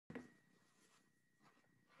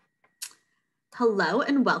Hello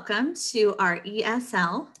and welcome to our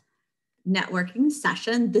ESL networking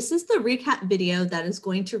session. This is the recap video that is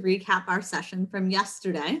going to recap our session from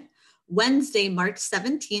yesterday, Wednesday, March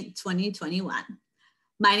 17th, 2021.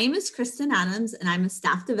 My name is Kristen Adams and I'm a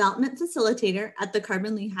staff development facilitator at the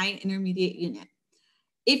Carbon-Lehigh Intermediate Unit.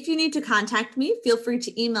 If you need to contact me, feel free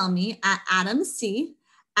to email me at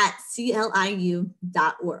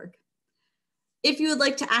adamc@cliu.org. If you would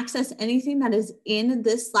like to access anything that is in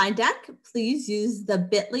this slide deck, please use the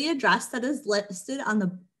bit.ly address that is listed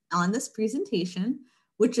on this presentation,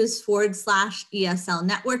 which is /ESL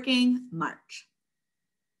networking March.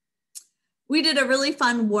 We did a really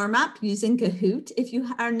fun warm-up using Kahoot. If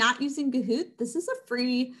you are not using Kahoot, this is a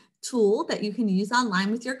free tool that you can use online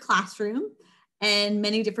with your classroom in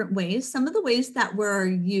many different ways. Some of the ways that were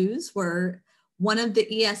used were one of the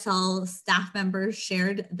ESL staff members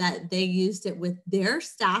shared that they used it with their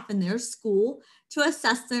staff in their school to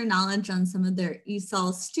assess their knowledge on some of their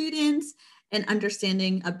ESOL students and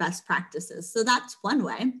understanding of best practices. So that's one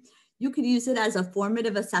way. You could use it as a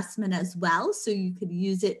formative assessment as well. So you could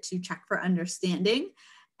use it to check for understanding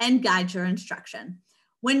and guide your instruction.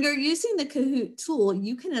 When you're using the Kahoot tool,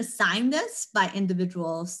 you can assign this by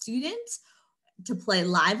individual students to play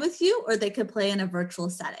live with you, or they could play in a virtual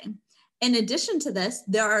setting. In addition to this,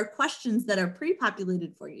 there are questions that are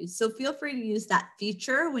pre-populated for you. So feel free to use that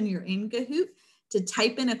feature when you're in Kahoot to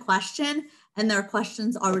type in a question, and there are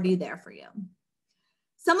questions already there for you.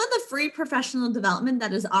 Some of the free professional development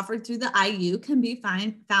that is offered through the IU can be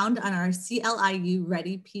found on our CLIU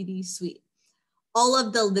Ready PD suite. All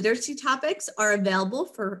of the literacy topics are available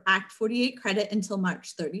for Act 48 credit until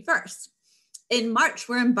March 31st. In March,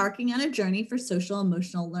 we're embarking on a journey for social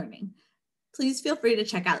emotional learning. Please feel free to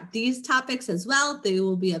check out these topics as well. They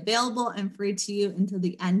will be available and free to you until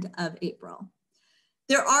the end of April.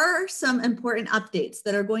 There are some important updates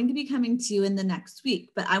that are going to be coming to you in the next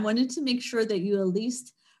week, but I wanted to make sure that you at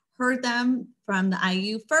least heard them from the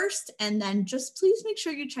IU first, and then just please make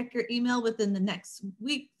sure you check your email within the next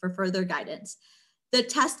week for further guidance. The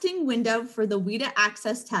testing window for the WIDA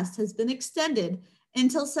Access test has been extended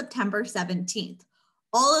until September 17th.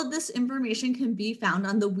 All of this information can be found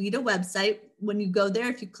on the WIDA website. When you go there,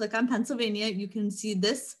 if you click on Pennsylvania, you can see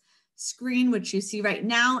this screen, which you see right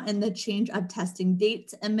now, and the change of testing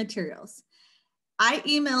dates and materials. I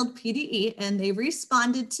emailed PDE and they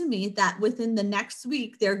responded to me that within the next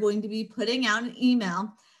week, they're going to be putting out an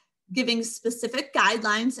email giving specific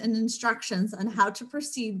guidelines and instructions on how to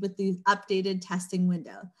proceed with the updated testing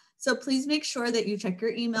window. So please make sure that you check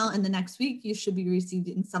your email in the next week. You should be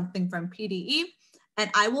receiving something from PDE. And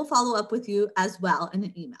I will follow up with you as well in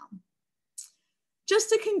an email. Just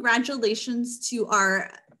a congratulations to our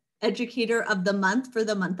educator of the month for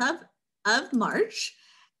the month of March.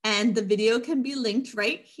 And the video can be linked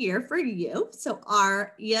right here for you. So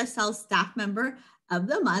our ESL staff member of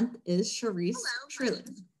the month is Sharice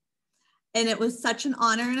Trulin. And it was such an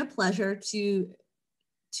honor and a pleasure to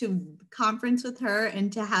conference with her and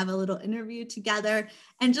to have a little interview together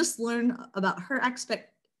and just learn about her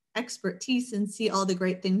expertise and see all the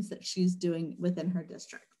great things that she's doing within her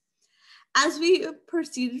district. As we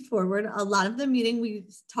proceeded forward, a lot of the meeting, we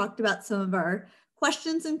talked about some of our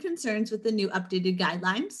questions and concerns with the new updated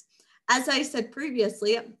guidelines. As I said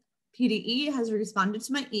previously, PDE has responded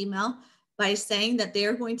to my email by saying that they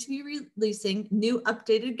are going to be releasing new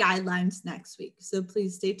updated guidelines next week. So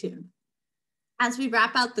please stay tuned. As we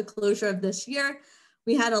wrap out the closure of this year,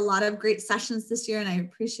 we had a lot of great sessions this year and I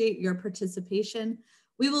appreciate your participation.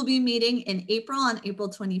 We will be meeting in April on April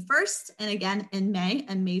 21st and again in May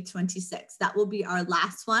and May 26th. That will be our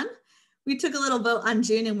last one. We took a little vote on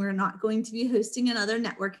June and we're not going to be hosting another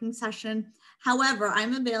networking session. However,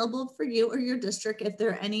 I'm available for you or your district if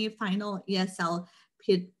there are any final ESL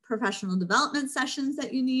professional development sessions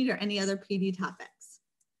that you need or any other PD topics.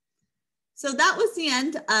 So that was the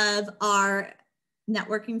end of our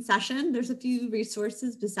networking session. There's a few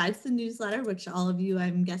resources besides the newsletter, which all of you,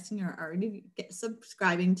 I'm guessing, are already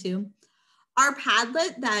subscribing to. Our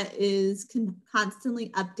Padlet that is constantly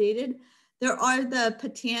updated. There are the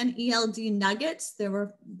Patan ELD nuggets. There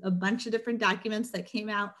were a bunch of different documents that came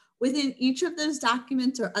out. Within each of those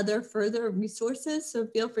documents or other further resources, so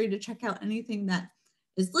feel free to check out anything that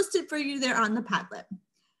is listed for you there on the Padlet.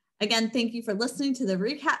 Again, thank you for listening to the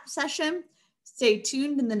recap session. Stay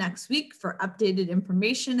tuned in the next week for updated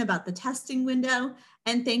information about the testing window.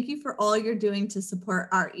 And thank you for all you're doing to support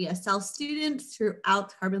our ESL students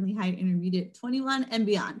throughout Carbon-Lehigh Intermediate 21 and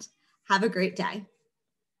beyond. Have a great day.